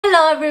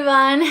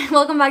everyone,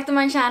 welcome back to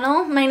my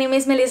channel. My name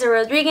is Melisa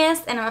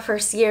Rodriguez and I'm a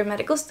first year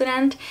medical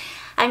student.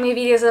 I make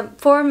videos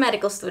for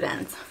medical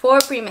students, for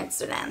pre-med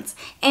students,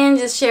 and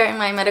just sharing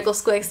my medical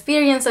school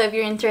experience. So if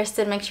you're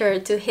interested, make sure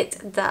to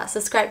hit the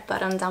subscribe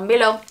button down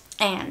below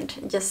and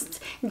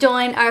just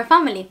join our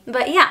family.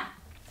 But yeah,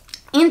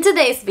 in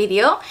today's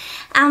video,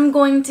 I'm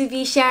going to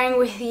be sharing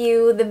with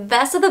you the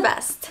best of the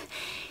best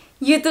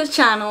YouTube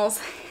channels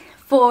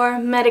for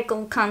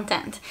medical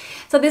content.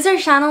 So these are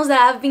channels that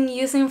I've been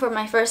using for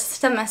my first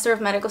semester of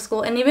medical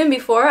school, and even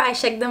before I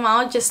checked them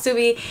out just to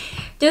be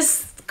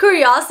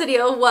curiosity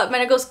of what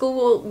medical school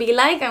will be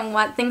like and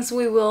what things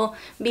we will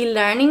be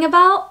learning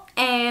about.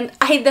 And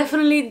I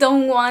definitely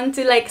don't want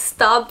to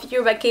stop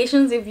your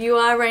vacations if you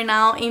are right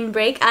now in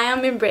break. I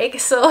am in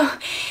break, so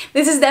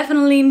this is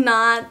definitely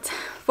not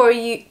for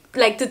you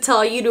to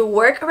tell you to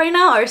work right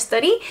now or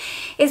study.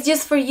 It's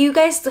just for you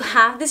guys to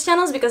have these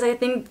channels because I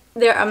think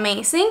they're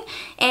amazing,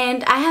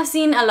 and I have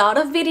seen a lot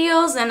of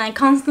videos and I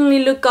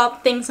constantly look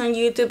up things on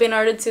YouTube in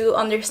order to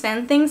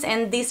understand things,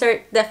 and these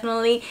are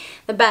definitely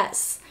the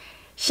best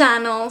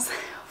channels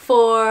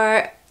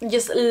for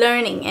just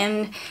learning,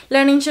 and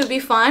learning should be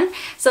fun.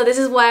 So this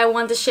is why I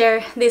want to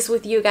share this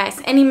with you guys.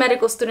 Any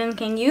medical student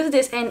can use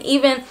this, and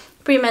even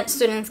pre-med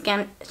students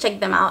can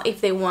check them out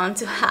if they want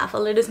to have a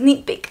little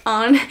sneak peek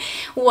on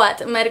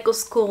what medical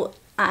school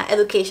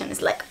education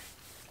is like.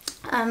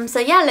 So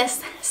yeah,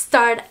 let's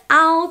start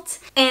out,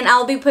 and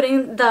I'll be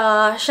putting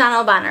the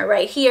channel banner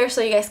right here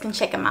so you guys can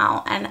check them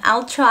out, and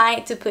I'll try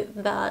to put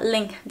the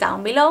link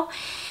down below.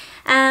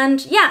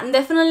 And yeah,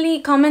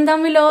 definitely comment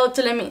down below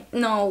to let me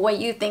know what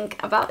you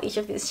think about each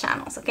of these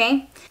channels,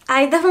 okay?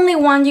 I definitely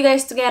want you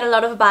guys to get a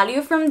lot of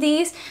value from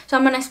these, so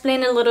I'm gonna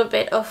explain a little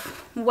bit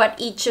of what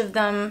each of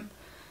them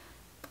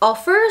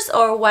offers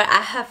or what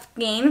I have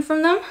gained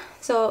from them.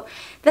 So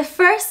the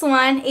first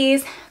one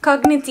is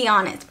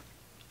Cognitionit.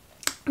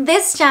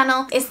 This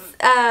channel is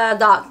a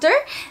doctor.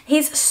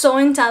 He's so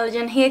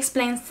intelligent. He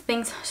explains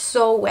things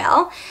so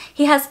well.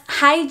 He has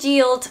high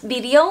yield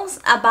videos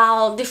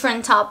about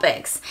different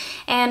topics.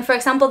 And for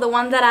example, the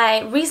one that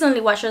I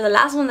recently watched, or the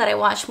last one that I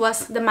watched,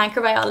 was the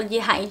microbiology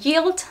high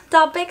yield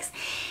topics.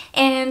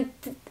 And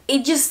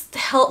it just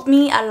helped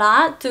me a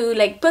lot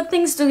to put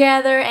things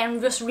together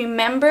and just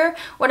remember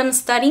what I'm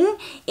studying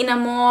in a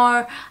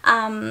more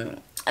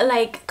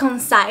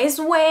concise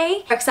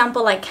way. For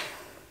example,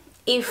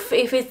 if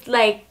it's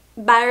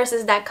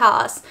viruses that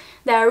cause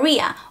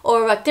diarrhea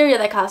or bacteria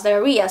that cause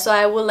diarrhea, so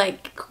I will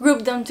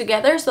group them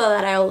together so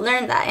that I'll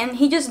learn that, and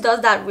he just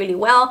does that really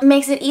well. It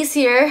makes it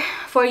easier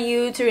for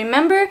you to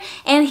remember,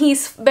 and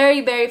he's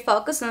very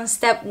focused on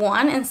step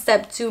 1 and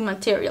step 2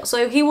 material,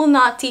 so he will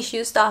not teach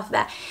you stuff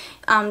that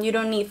you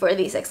don't need for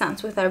these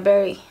exams, which are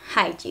very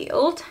high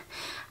yield.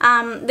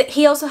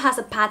 He also has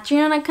a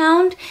Patreon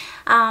account,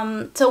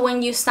 so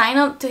when you sign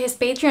up to his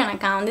Patreon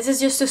account, this is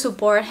just to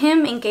support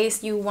him in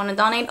case you want to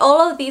donate.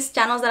 All of these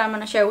channels that I'm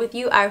going to share with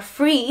you are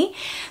free,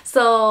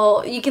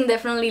 so you can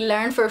definitely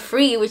learn for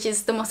free, which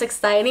is the most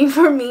exciting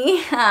for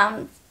me.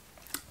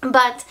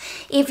 But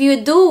if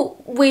you do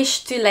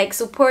wish to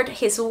support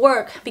his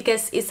work,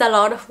 because it's a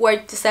lot of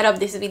work to set up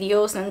these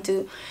videos and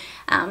to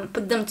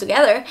put them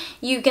together,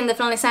 you can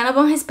definitely sign up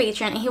on his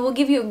Patreon, and he will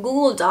give you a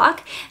Google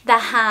Doc that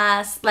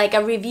has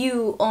a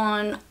review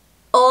on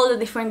all the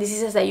different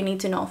diseases that you need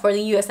to know for the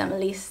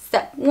USMLE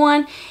step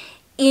 1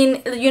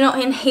 in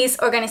his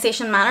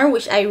organization manner,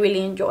 which I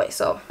really enjoy.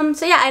 So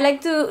yeah, I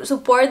like to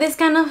support this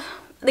kind of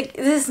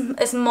this is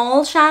a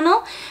small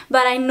channel,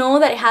 but I know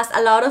that it has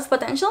a lot of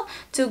potential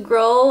to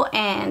grow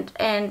and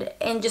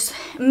just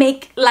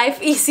make life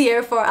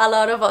easier for a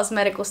lot of us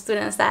medical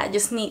students that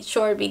just need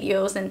short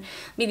videos and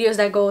videos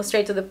that go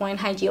straight to the point,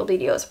 high yield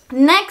videos.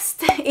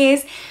 Next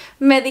is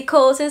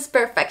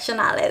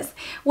Perfectionist,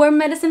 where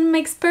medicine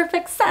makes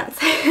perfect sense.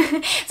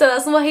 So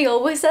that's what he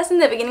always says in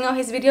the beginning of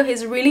his video.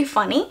 He's really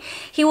funny.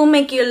 He will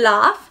make you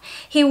laugh.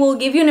 He will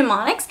give you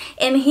mnemonics,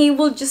 and he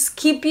will just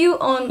keep you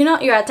on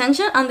your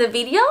attention on the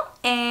video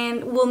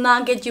and will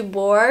not get you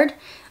bored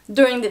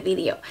during the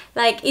video.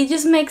 It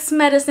just makes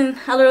medicine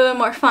a little bit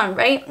more fun,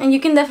 right? And you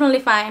can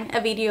definitely find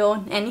a video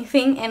on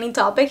anything, any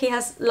topic. He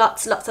has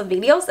lots of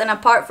videos, and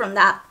apart from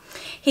that,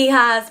 he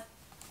has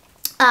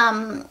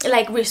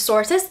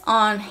resources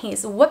on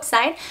his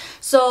website.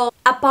 So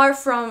apart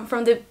from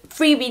the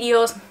free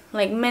videos,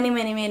 many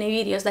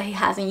videos that he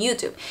has in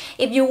YouTube,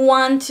 if you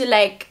want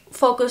to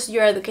focus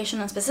your education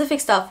on specific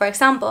stuff, for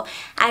example,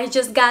 I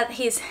just got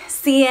his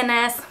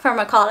CNS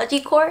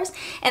Pharmacology course,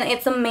 and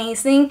it's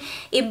amazing.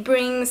 It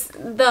brings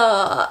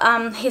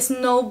the his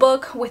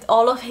notebook with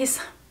all of his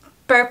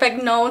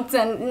perfect notes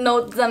and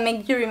notes that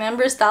make you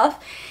remember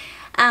stuff.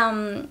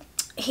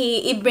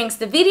 It brings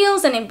the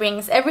videos and it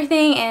brings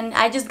everything, and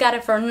I just got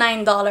it for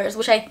 $9,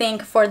 which I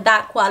think for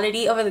that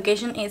quality of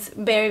education is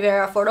very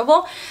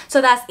affordable.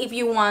 So that's if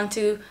you want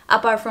to,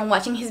 apart from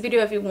watching his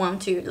video, if you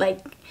want to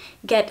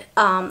get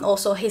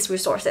also his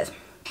resources.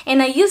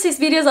 And I use his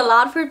videos a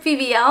lot for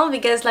PBL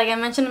because, like I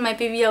mentioned in my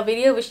PBL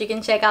video, which you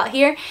can check out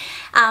here,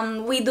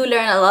 we do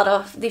learn a lot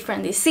of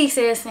different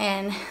diseases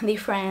and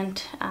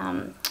different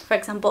For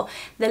example,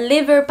 the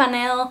liver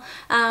panel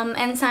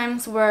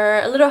enzymes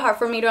were a little hard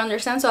for me to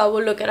understand, so I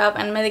will look it up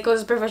and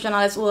Medicos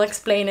Professionales will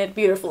explain it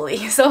beautifully.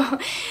 So,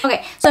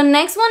 okay, so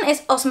next one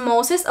is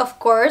osmosis. Of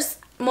course,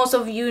 most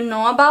of you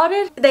know about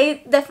it.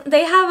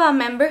 They have a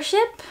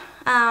membership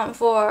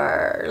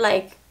for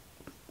like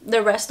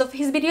the rest of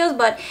his videos,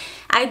 but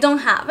I don't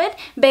have it.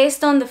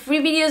 Based on the free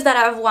videos that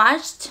I've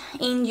watched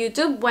in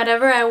YouTube,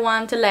 whenever I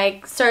want to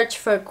like search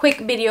for quick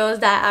videos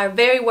that are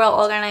very well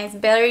organized,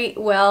 very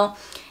well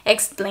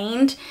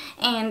explained,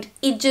 and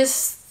it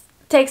just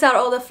takes out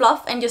all the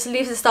fluff and just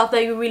leaves the stuff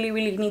that you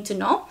really need to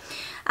know,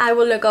 I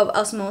will look up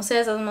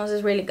osmosis. Osmosis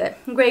is really good.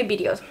 Great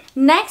videos.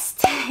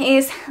 Next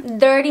is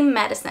Dirty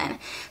Medicine.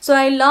 So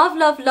I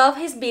love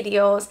his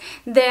videos.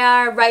 They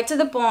are right to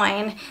the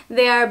point.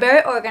 They are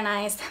very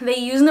organized. They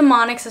use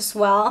mnemonics as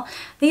well.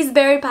 He's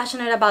very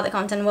passionate about the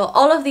content. Well,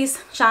 all of these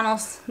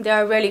channels, they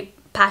are really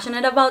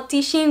passionate about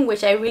teaching,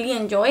 which I really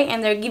enjoy,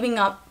 and they're giving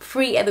up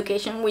free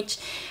education, which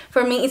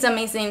for me is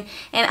amazing.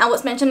 And I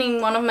was mentioning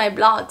in one of my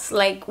blogs,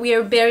 like, we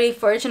are very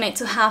fortunate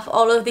to have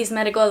all of this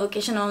medical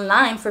education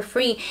online for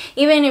free.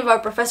 Even if our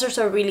professors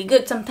are really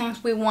good,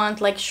 sometimes we want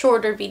like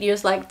shorter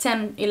videos, like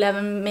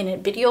 10-11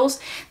 minute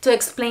videos to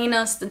explain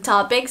us the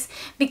topics,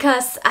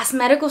 because as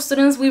medical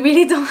students we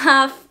really don't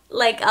have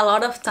like a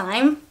lot of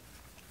time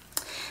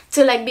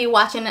to like be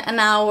watching an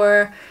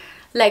hour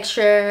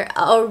lecture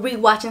or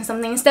rewatching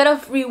something. Instead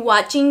of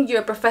rewatching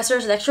your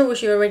professor's lecture,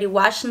 which you already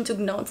watched and took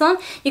notes on,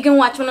 you can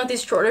watch one of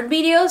these shorter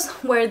videos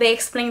where they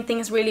explain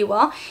things really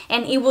well,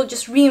 and it will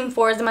just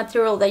reinforce the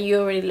material that you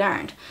already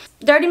learned.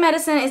 Dirty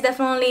Medicine is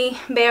definitely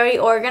very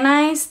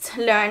organized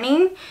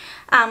learning,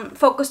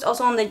 focused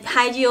also on the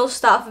hygiene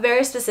stuff,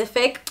 very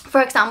specific.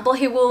 For example,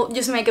 he will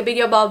just make a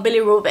video about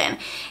bilirubin,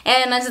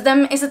 and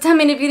it's a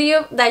 10-minute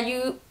video that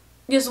you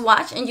just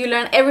watch and you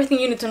learn everything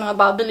you need to know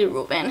about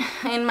bilirubin.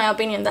 In my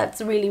opinion,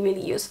 that's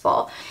really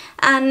useful.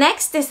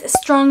 Next is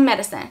Strong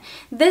Medicine.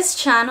 This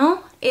channel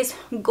is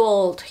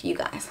gold, you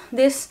guys.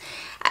 This,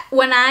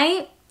 when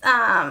I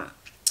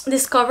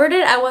discovered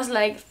it, I was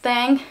like,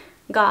 thank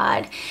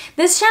God.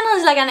 This channel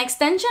is like an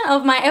extension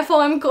of my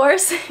FOM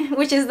course,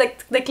 which is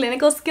like the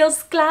clinical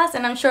skills class,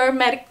 and I'm sure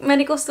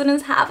medical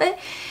students have it,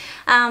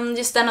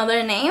 just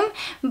another name.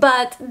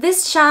 But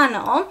this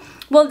channel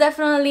will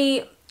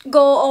definitely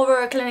go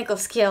over clinical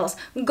skills,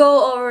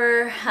 go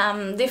over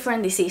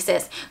different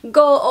diseases,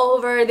 go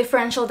over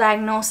differential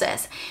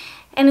diagnosis,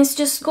 and it's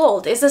just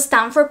gold. It's a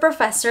Stanford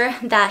professor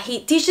that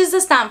he teaches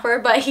at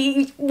Stanford, but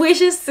he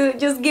wishes to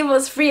just give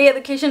us free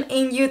education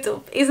in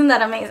YouTube. Isn't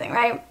that amazing,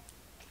 right?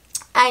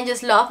 I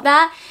just love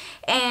that,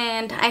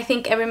 and I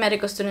think every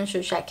medical student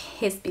should check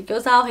his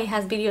videos out. He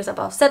has videos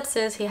about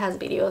sepsis, he has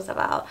videos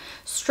about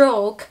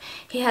stroke,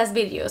 he has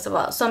videos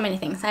about so many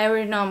things. I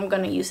already know I'm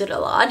gonna use it a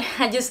lot.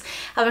 I just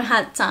haven't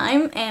had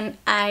time, and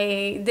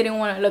I didn't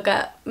want to look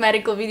at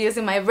medical videos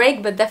in my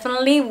break, but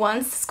definitely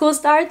once school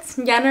starts,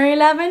 January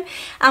 11,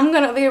 I'm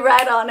gonna be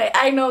right on it.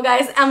 I know,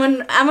 guys,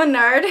 I'm a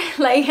nerd.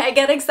 Like, I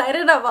get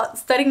excited about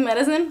studying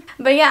medicine,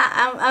 but yeah,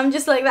 I'm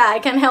just like that. I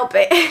can't help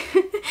it.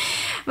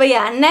 But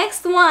yeah,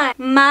 next one,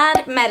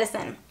 Mad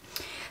Medicine.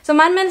 So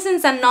Mad Medicine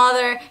is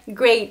another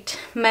great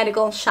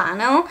medical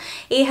channel.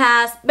 It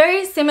has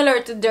very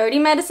similar to Dirty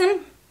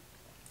Medicine,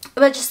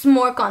 but just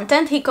more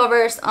content. He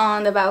covers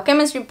on the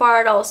biochemistry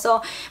part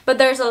also, but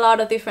there's a lot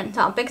of different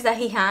topics that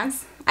he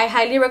has. I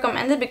highly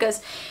recommend it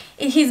because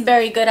he's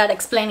very good at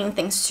explaining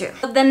things too.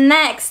 The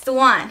next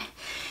one,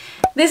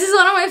 this is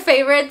one of my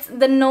favorites,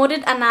 The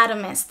Noted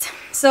Anatomist.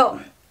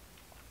 So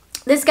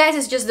this guy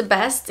is just the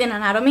best in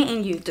anatomy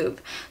in YouTube.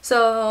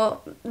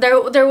 So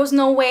there was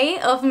no way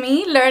of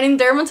me learning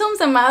dermatomes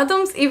and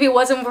myotomes if it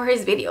wasn't for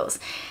his videos.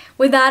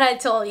 With that, I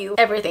told you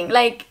everything.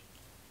 Like,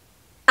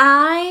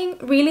 I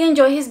really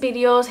enjoy his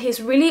videos.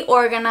 He's really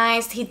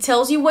organized. He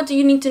tells you what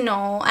you need to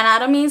know.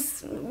 Anatomy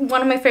is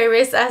one of my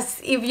favorites, as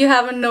if you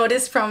haven't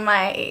noticed from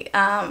my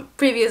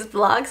previous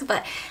vlogs,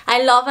 but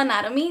I love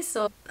anatomy,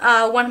 so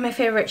one of my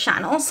favorite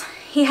channels.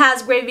 He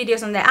has great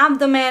videos on the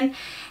abdomen,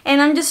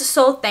 and I'm just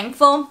so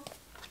thankful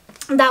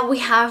that we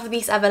have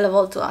these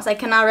available to us. I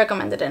cannot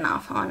recommend it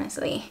enough,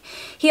 honestly.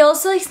 He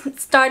also is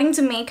starting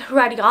to make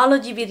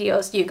radiology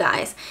videos, you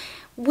guys.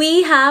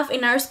 We have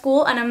in our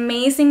school an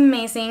amazing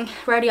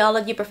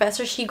radiology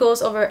professor. She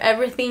goes over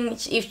everything.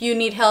 If you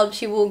need help,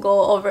 she will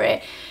go over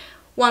it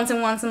once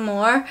and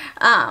more.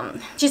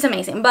 She's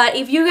amazing. But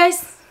if you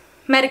guys,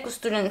 medical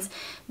students,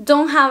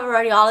 don't have a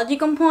radiology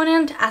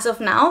component as of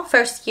now,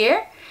 first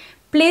year,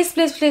 please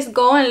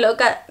go and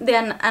look at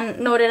the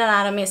Noted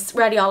Anatomist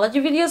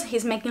radiology videos.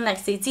 He's making like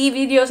CT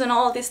videos and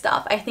all this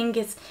stuff. I think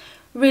it's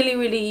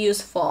really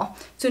useful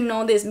to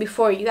know this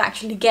before you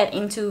actually get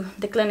into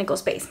the clinical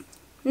space.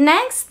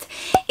 Next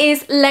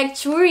is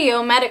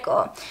Electrum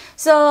Medical.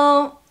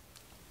 So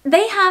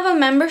they have a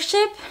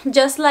membership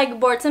just like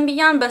Boards and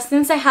Beyond, but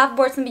since I have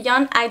Boards and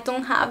Beyond, I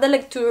don't have the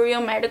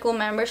Electrum Medical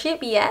membership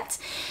yet.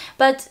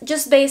 But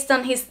just based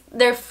on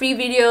their free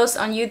videos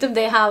on YouTube,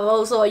 they have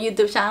also a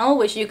YouTube channel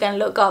which you can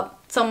look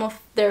up some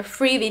of their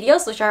free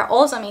videos, which are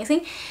also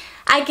amazing.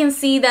 I can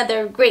see that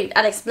they're great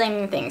at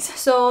explaining things.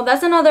 So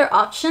that's another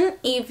option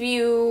if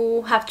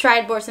you have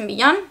tried Boards and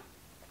Beyond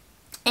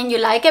and you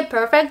like it,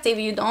 perfect. If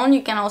you don't,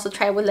 you can also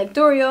try with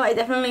Lecturio. I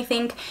definitely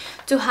think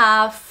to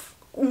have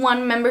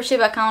one membership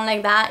account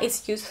like that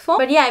is useful.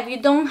 But yeah, if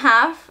you don't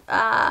have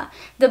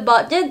the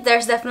budget,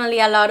 there's definitely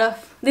a lot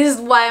of, this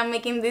is why I'm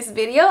making this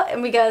video,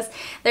 because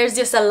there's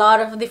just a lot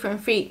of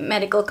different free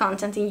medical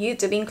content in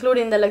YouTube,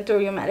 including the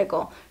Electrum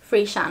Medical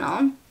free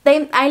channel.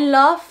 I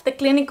love the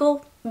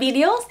clinical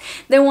videos,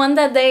 the one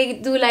that they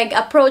do like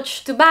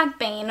approach to back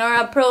pain or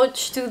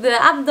approach to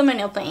the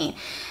abdominal pain,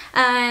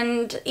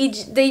 and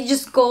they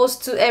just goes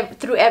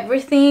through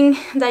everything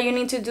that you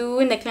need to do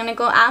in the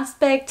clinical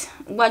aspect,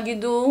 what you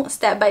do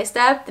step by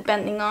step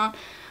depending on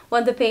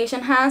what the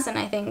patient has, and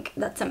I think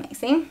that's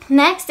amazing.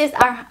 Next is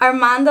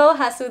Armando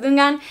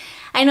Hasudungan.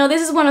 I know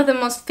this is one of the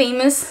most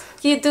famous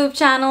YouTube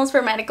channels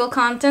for medical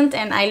content,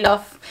 and I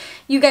love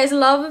him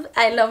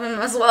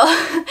as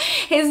well.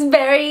 He's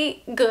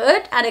very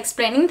good at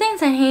explaining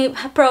things, and he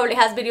probably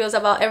has videos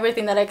about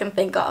everything that I can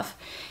think of.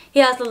 He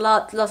has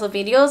lots of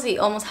videos. He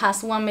almost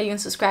has 1 million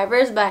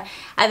subscribers, but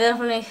I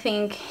definitely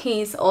think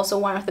he's also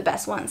one of the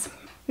best ones.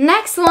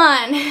 Next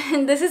one,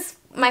 this is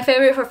my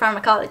favorite for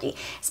pharmacology,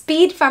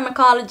 Speed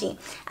Pharmacology.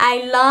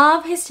 I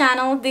love his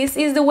channel. This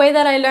is the way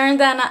that I learned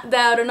the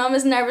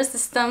autonomous nervous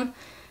system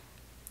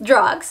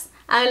drugs.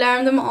 I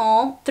learned them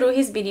all through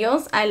his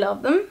videos. I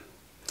love them.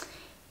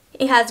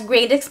 He has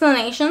great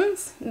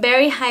explanations,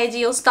 very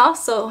high-yield stuff,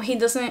 so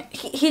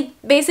he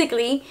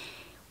basically,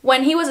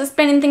 when he was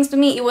explaining things to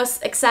me, it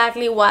was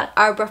exactly what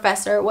our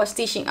professor was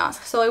teaching us,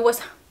 so it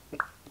was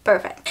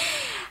perfect.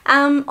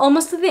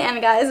 Almost to the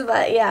end, guys,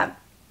 but yeah,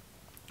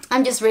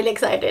 I'm just really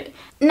excited.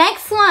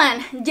 Next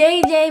one,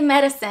 JJ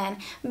Medicine.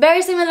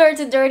 Very similar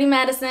to Dirty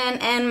Medicine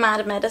and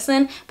Mad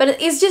Medicine, but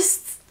it's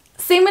just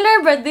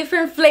similar but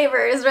different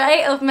flavors,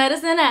 right, of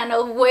medicine and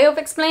a way of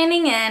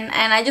explaining, and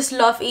I just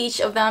love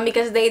each of them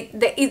because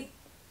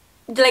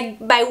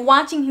like by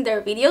watching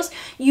their videos,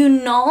 you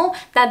know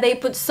that they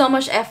put so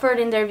much effort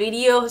in their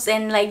videos,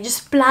 and like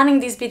just planning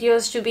these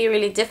videos should be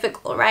really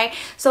difficult, right?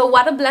 So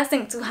what a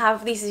blessing to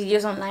have these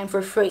videos online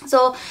for free.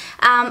 So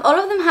all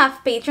of them have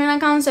Patreon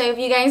accounts, so if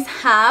you guys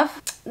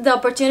have the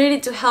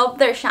opportunity to help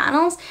their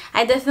channels,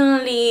 I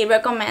definitely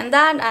recommend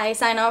that. I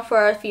sign up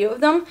for a few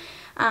of them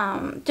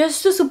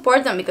just to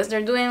support them because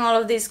they're doing all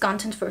of this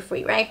content for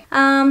free, right?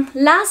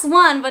 Last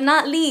one but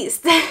not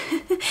least,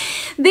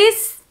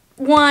 this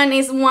one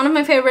is one of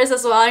my favorites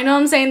as well. I know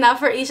I'm saying that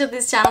for each of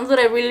these channels, but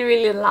I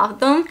really love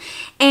them,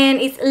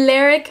 and it's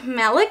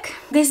Malek.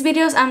 These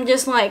videos, I'm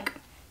just like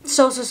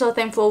so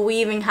thankful we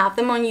even have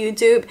them on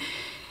YouTube.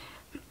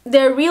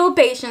 They're real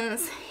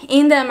patients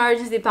in the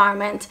emergency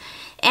department,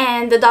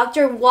 and the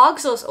doctor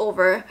walks us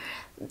over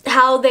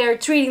how they're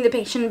treating the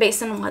patient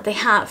based on what they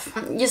have.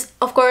 Just,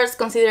 of course,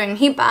 considering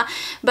HIPAA,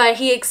 but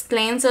he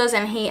explains us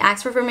and he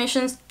asks for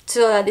permission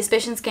so that these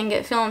patients can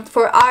get filmed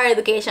for our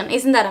education.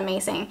 Isn't that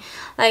amazing?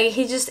 Like,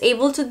 he's just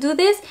able to do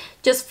this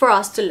just for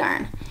us to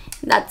learn.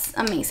 That's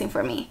amazing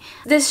for me.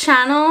 This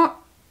channel,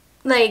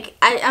 like,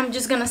 I'm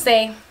just gonna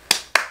say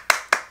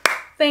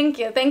thank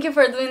you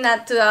for doing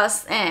that to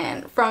us,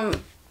 and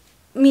from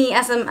me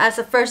as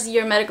a first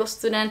year medical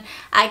student,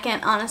 I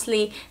can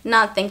honestly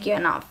not thank you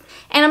enough.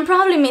 And I'm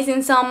probably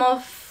missing some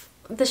of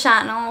the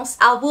channels.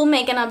 I will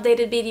make an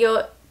updated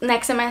video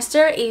next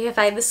semester if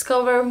I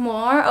discover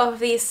more of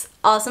these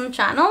awesome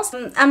channels.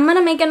 I'm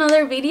gonna make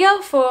another video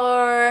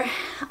for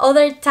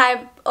other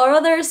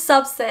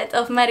subset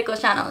of medical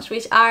channels,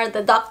 which are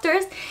the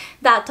doctors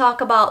that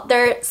talk about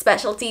their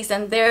specialties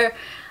and their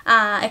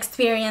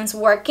experience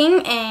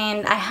working,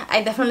 and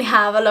I definitely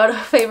have a lot of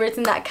favorites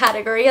in that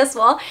category as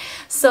well.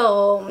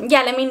 So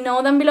yeah, let me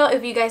know down below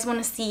if you guys want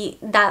to see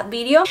that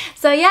video.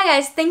 So yeah,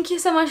 guys, thank you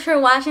so much for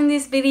watching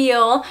this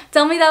video.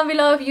 Tell me down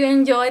below if you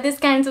enjoy these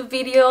kinds of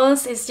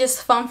videos. It's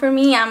just fun for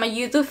me. I'm a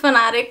YouTube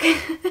fanatic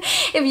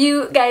if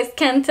you guys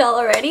can't tell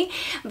already.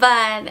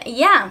 But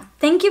yeah,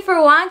 thank you for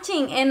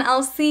watching, and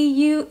I'll see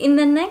you in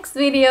the next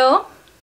video.